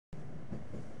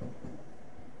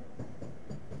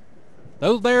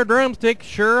Those there drumsticks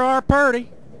sure are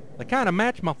purty. They kind of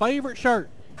match my favorite shirt.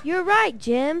 You're right,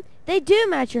 Jim. They do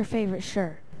match your favorite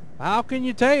shirt. How can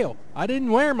you tell? I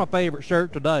didn't wear my favorite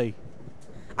shirt today.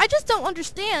 I just don't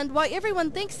understand why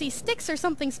everyone thinks these sticks are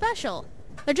something special.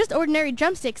 They're just ordinary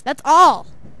drumsticks, that's all.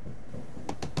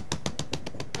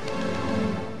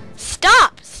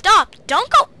 Stop! Stop! Don't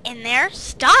go in there!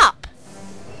 Stop!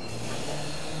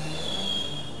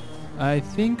 I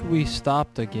think we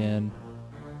stopped again.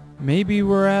 Maybe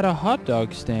we're at a hot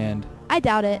dog stand. I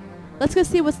doubt it. Let's go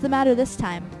see what's the matter this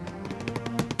time.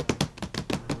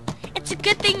 It's a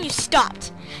good thing you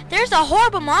stopped. There's a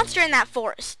horrible monster in that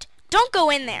forest. Don't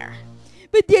go in there.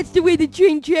 But that's the way the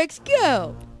train tracks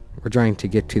go. We're trying to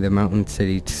get to the mountain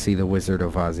city to see the Wizzard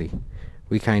of Ozzy.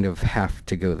 We kind of have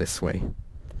to go this way.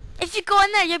 If you go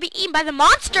in there, you'll be eaten by the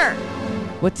monster.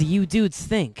 What do you dudes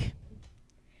think?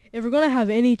 If we're gonna have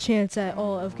any chance at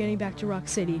all of getting back to Rock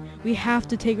City, we have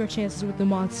to take our chances with the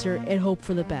monster and hope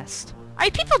for the best. Are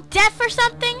you people deaf or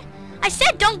something? I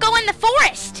said don't go in the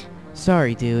forest.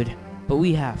 Sorry, dude, but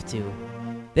we have to.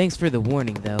 Thanks for the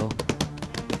warning, though.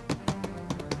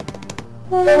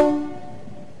 Why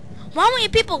won't you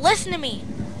people listen to me?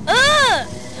 Ugh!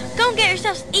 Go and get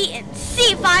yourselves eaten.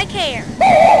 See if I care.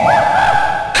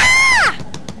 Ah!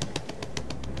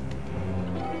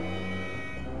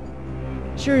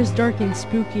 Sure is dark and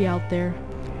spooky out there.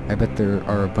 I bet there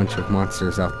are a bunch of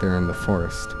monsters out there in the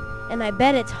forest. And I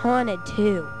bet it's haunted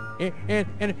too.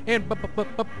 And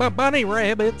bunny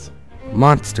rabbits.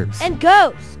 Monsters. And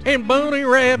ghosts. And bunny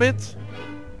rabbits.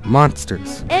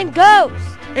 Monsters. And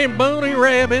ghosts. And bunny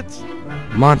rabbits.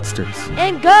 Monsters.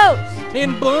 And ghosts.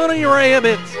 And bunny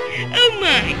rabbits. Oh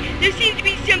my, there seems to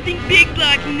be something big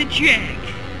blocking the tracks.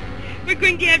 We're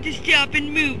going to have to stop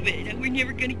and move it. We're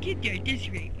never going to get there at this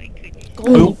rate, my goodness.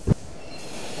 Oh.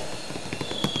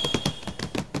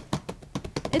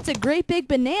 It's a great big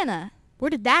banana. Where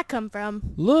did that come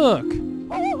from? Look!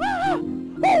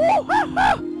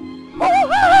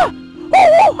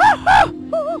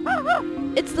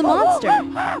 It's the monster.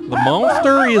 The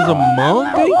monster is a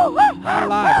monkey? I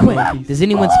like Quick, monkeys. does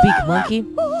anyone speak monkey?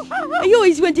 I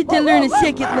always wanted to learn a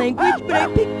second language, but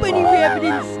I picked bunny rabbit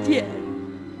instead.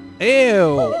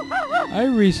 Ew. I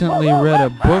recently read a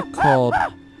book called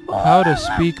How to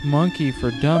Speak Monkey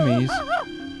for Dummies.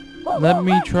 Let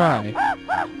me try.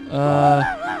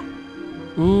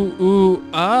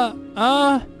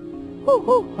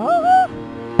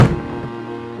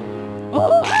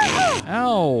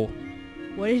 Ow.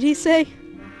 What did he say?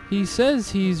 He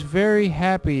says he's very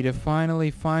happy to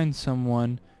finally find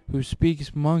someone who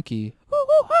speaks monkey.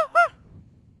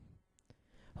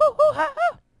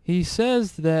 He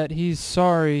says that he's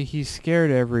sorry he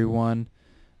scared everyone,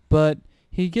 but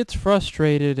he gets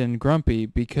frustrated and grumpy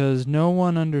because no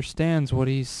one understands what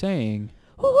he's saying.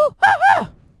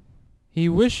 He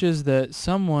wishes that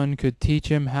someone could teach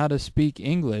him how to speak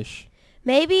English.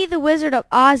 Maybe the Wizard of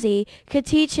Ozzy could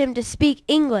teach him to speak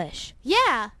English.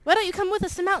 Yeah, why don't you come with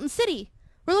us to Mountain City?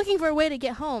 We're looking for a way to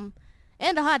get home.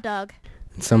 And a hot dog.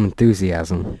 And some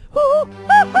enthusiasm.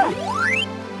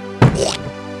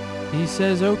 He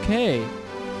says okay.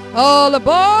 All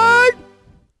aboard!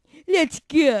 Let's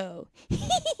go.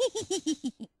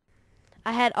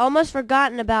 I had almost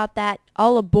forgotten about that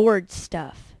all aboard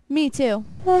stuff. Me too.